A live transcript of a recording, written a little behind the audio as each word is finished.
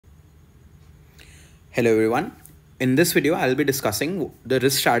Hello everyone. In this video, I'll be discussing the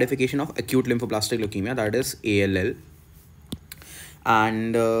risk stratification of acute lymphoblastic leukemia, that is ALL,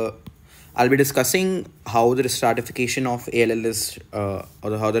 and I'll be discussing how the risk stratification of ALL is, how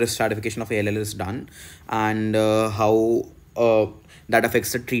the risk stratification of ALL is done, and how that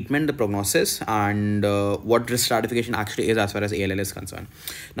affects the treatment, the prognosis, and what risk stratification actually is as far as ALL is concerned.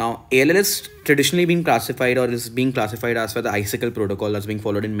 Now, ALL is traditionally being classified or is being classified as per the ICICL protocol that's being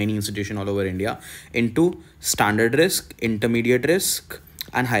followed in many institutions all over India into standard risk, intermediate risk,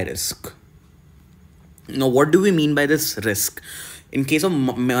 and high risk. Now, what do we mean by this risk? In case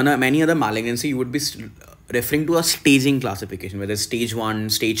of many other malignancy, you would be referring to a staging classification, whether stage 1,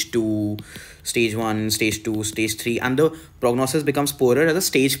 stage 2, stage 1, stage 2, stage 3, and the prognosis becomes poorer as the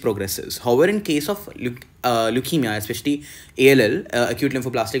stage progresses. However, in case of leukemia, especially ALL, acute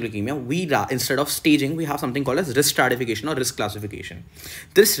lymphoblastic leukemia, we instead of staging, we have something called as risk stratification or risk classification.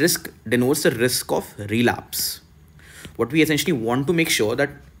 This risk denotes the risk of relapse. What we essentially want to make sure that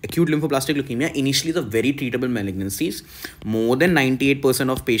acute lymphoblastic leukemia initially is a very treatable malignancies. More than 98%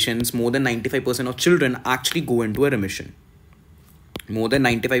 of patients, more than 95% of children actually go into a remission. More than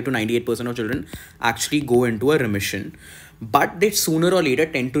 95 to 98% of children actually go into a remission, but they sooner or later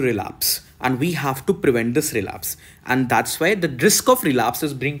tend to relapse, and we have to prevent this relapse. And that's why the risk of relapse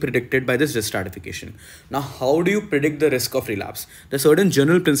is being predicted by this risk stratification. Now, how do you predict the risk of relapse? There are certain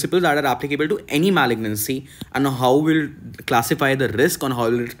general principles that are applicable to any malignancy, and how we'll classify the risk and how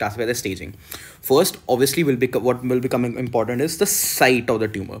we'll classify the staging. First, obviously, what will become important is the site of the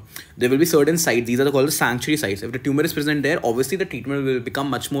tumor. There will be certain sites. These are called the sanctuary sites. If the tumor is present there, obviously the treatment will become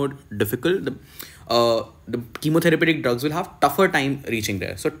much more difficult. The chemotherapeutic drugs will have tougher time reaching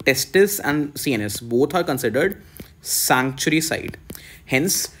there. So testis and CNS both are considered sanctuary site.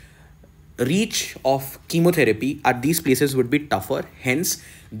 Hence, reach of chemotherapy at these places would be tougher. Hence,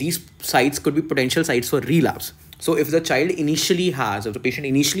 these sites could be potential sites for relapse. So if the patient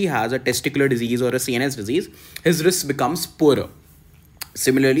initially has a testicular disease or a CNS disease, his risk becomes poorer.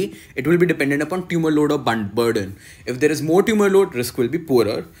 Similarly, it will be dependent upon tumor load or burden. If there is more tumor load, risk will be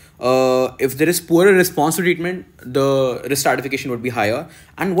poorer. If there is poorer response to treatment, the risk stratification would be higher.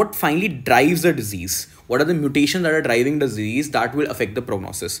 And what finally drives the disease? What are the mutations that are driving the disease that will affect the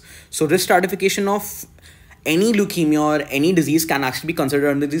prognosis? So risk stratification of any leukemia or any disease can actually be considered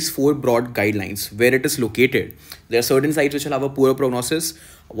under these 4 broad guidelines: where it is located. There are certain sites which will have a poorer prognosis.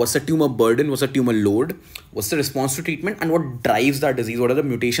 What's the tumor burden? What's the tumor load? What's the response to treatment? And what drives that disease? What are the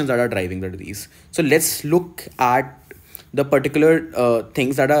mutations that are driving the disease? So let's look at the particular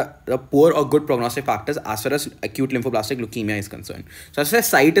things that are the poor or good prognostic factors as far as acute lymphoblastic leukemia is concerned. So as far as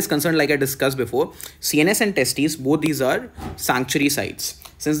site is concerned, like I discussed before, CNS and testes, both these are sanctuary sites.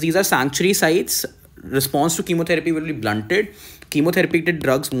 Since these are sanctuary sites, response to chemotherapy will be blunted. Chemotherapeutic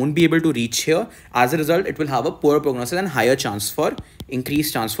drugs won't be able to reach here. As a result, it will have a poor prognosis and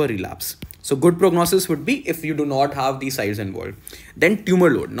increased chance for relapse. So good prognosis would be if you do not have these sites involved. Then tumor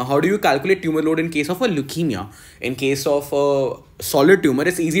load. Now, how do you calculate tumor load in case of a leukemia? In case of a solid tumor,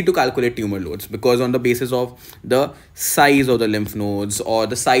 it's easy to calculate tumor loads because on the basis of the size of the lymph nodes or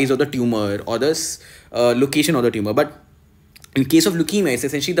the size of the tumor or the location of the tumor. But in case of leukemia, it's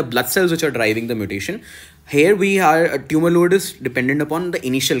essentially the blood cells which are driving the mutation. Here a tumor load is dependent upon the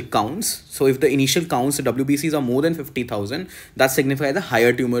initial counts. So if the initial counts, the WBCs are more than 50,000, that signifies the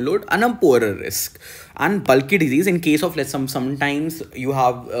higher tumor load and a poorer risk. And bulky disease, in case of sometimes you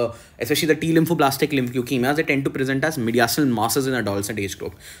have, especially the T lymphoblastic leukemias, they tend to present as mediastinal masses in adolescent age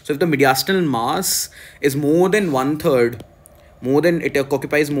group. So if the mediastinal mass is more than 1/3, it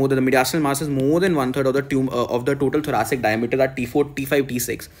occupies more than the mediastinal mass is more than 1/3 of the tumor of the total thoracic diameter, that T4, T5,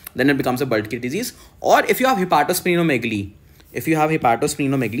 T6, then it becomes a bulky disease. Or if you have hepatosplenomegaly,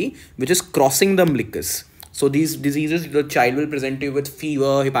 which is crossing the umbilicus. So these diseases, the child will present to you with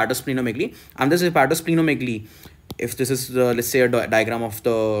fever, hepatosplenomegaly, and this hepatosplenomegaly, if this is let's say a diagram of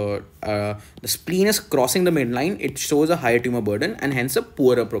the spleen is crossing the midline, it shows a higher tumor burden and hence a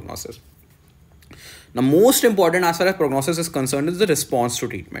poorer prognosis. Now, most important as far as prognosis is concerned is the response to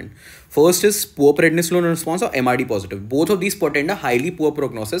treatment. First is poor prednisolone response or MRD positive. Both of these portend a highly poor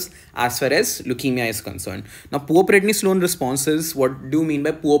prognosis as far as leukemia is concerned. Now, poor prednisolone response is, what do you mean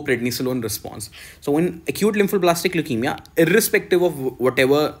by poor prednisolone response? So in acute lymphoblastic leukemia, irrespective of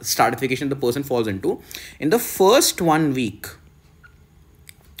whatever stratification the person falls into, in the first 1 week,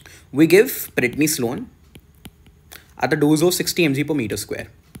 we give prednisolone at the dose of 60 mg per meter square.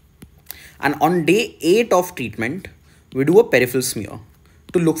 And on day 8 of treatment, we do a peripheral smear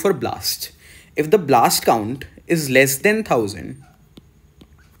to look for blast. If the blast count is less than 1000,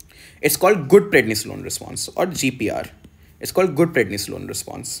 it's called good prednisolone response or GPR. It's called good prednisolone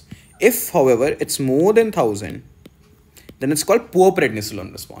response. If, however, it's more than 1000, then it's called poor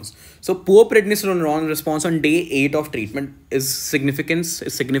prednisolone response. So poor prednisolone response on day 8 of treatment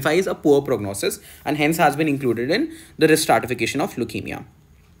signifies a poor prognosis, and hence has been included in the risk stratification of leukemia.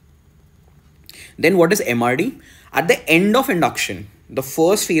 Then what is MRD? At the end of induction, the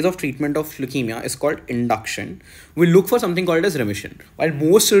first phase of treatment of leukemia is called induction. We look for something called as remission. While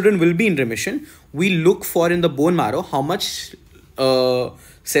most children will be in remission, we look for in the bone marrow how much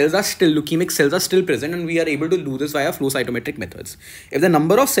leukemic cells are still present, and we are able to do this via flow cytometric methods. If the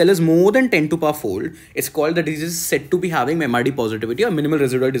number of cells is more than 10 to power fold, it's called the disease is said to be having MRD positivity or minimal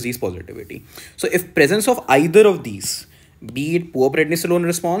residual disease positivity. So if presence of either of these, be it poor prednisolone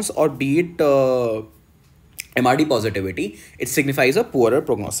response or be it MRD positivity, it signifies a poorer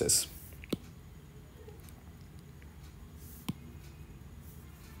prognosis.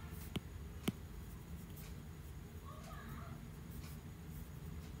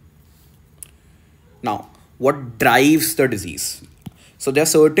 Now, what drives the disease? So there are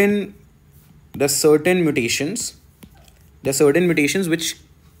certain mutations. There are certain mutations which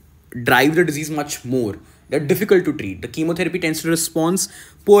drive the disease much more. They're difficult to treat. The chemotherapy tends to respond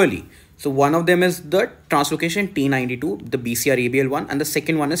poorly. So one of them is the translocation T92, the BCR-ABL1, and the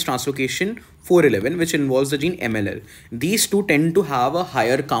second one is translocation 411, which involves the gene MLL. These two tend to have a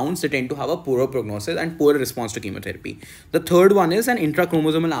higher counts, they tend to have a poorer prognosis and poorer response to chemotherapy. The third one is an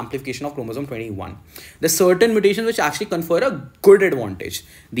intrachromosomal amplification of chromosome 21. There's certain mutations which actually confer a good advantage.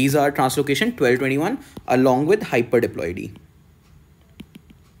 These are translocation 1221 along with hyperdiploidy.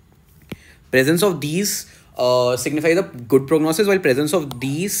 Presence of these signifies a good prognosis, while presence of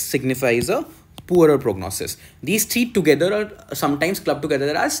these signifies a poorer prognosis. These three together are sometimes clubbed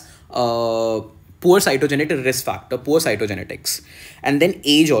together as poor cytogenetic risk factor, poor cytogenetics. And then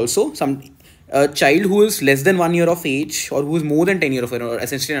age also. A child who is less than 1 year of age or who is more than 10 years of age, or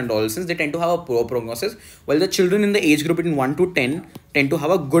essentially an adolescence, they tend to have a poor prognosis, while the children in the age group between 1 to 10 tend to have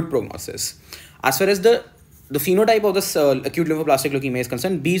a good prognosis. As far as the phenotype of this acute lymphoblastic leukemia is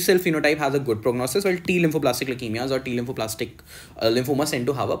concerned, B cell phenotype has a good prognosis, while T lymphoblastic leukemias or T lymphoblastic lymphomas tend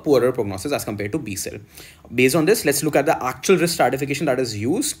to have a poorer prognosis as compared to B cell. Based on this, let's look at the actual risk stratification that is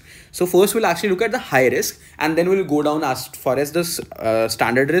used. So first we'll actually look at the high risk, and then we'll go down as far as the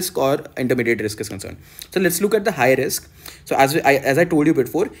standard risk or intermediate risk is concerned. So let's look at the high risk. So as I told you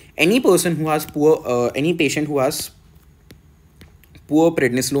before, any person who has any patient who has poor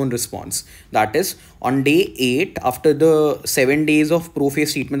prednisolone response, that is on day 8 after the 7 days of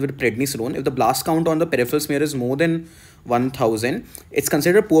prophase treatment with prednisolone, if the blast count on the peripheral smear is more than 1000, it's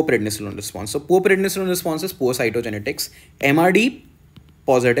considered poor prednisolone response. So poor prednisolone response is poor cytogenetics. MRD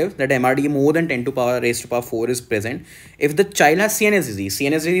positive, that MRD more than 10 to power raised to power 4 is present. If the child has CNS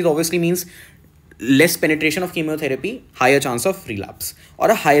disease obviously means less penetration of chemotherapy, higher chance of relapse, or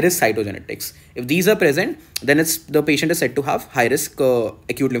a high risk cytogenetics. If these are present, then the patient is said to have high risk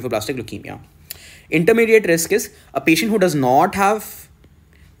acute lymphoblastic leukemia. Intermediate risk is a patient who does not have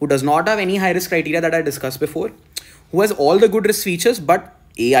any high risk criteria that I discussed before, who has all the good risk features, but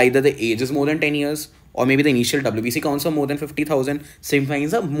either the age is more than 10 years, or maybe the initial WBC counts are more than 50,000,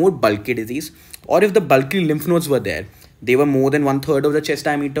 signifies a more bulky disease, or if the bulky lymph nodes were there, they were more than 1/3 of the chest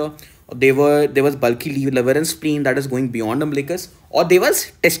diameter, there was bulky liver and spleen that is going beyond umbilicus, or there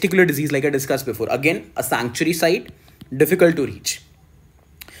was testicular disease like I discussed before. Again, a sanctuary site, difficult to reach.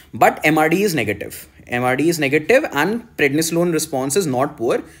 But MRD is negative. MRD is negative and prednisolone response is not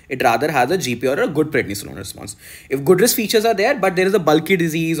poor. It rather has a GP or a good prednisolone response. If good risk features are there, but there is a bulky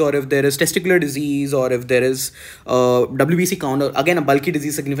disease, or if there is testicular disease, or if there is WBC count, or again a bulky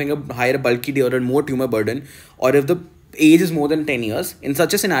disease signifying a higher bulky or a more tumor burden, or if the age is more than 10 years, in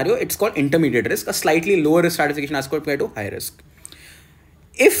such a scenario, it's called intermediate risk, a slightly lower risk stratification as compared to high risk.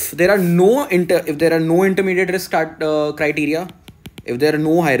 If there are no intermediate risk criteria, if there are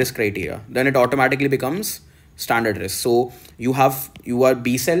no high risk criteria, then it automatically becomes standard risk. So you are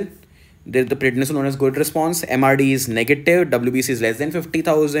B cell, the prednisolone has good response, MRD is negative, WBC is less than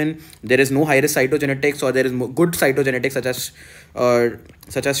 50,000, there is no high risk cytogenetics, or there is good cytogenetics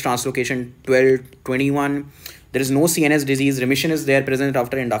such as translocation 1221. There is no CNS disease, remission is there present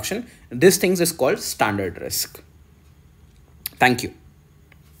after induction. This thing is called standard risk. Thank you.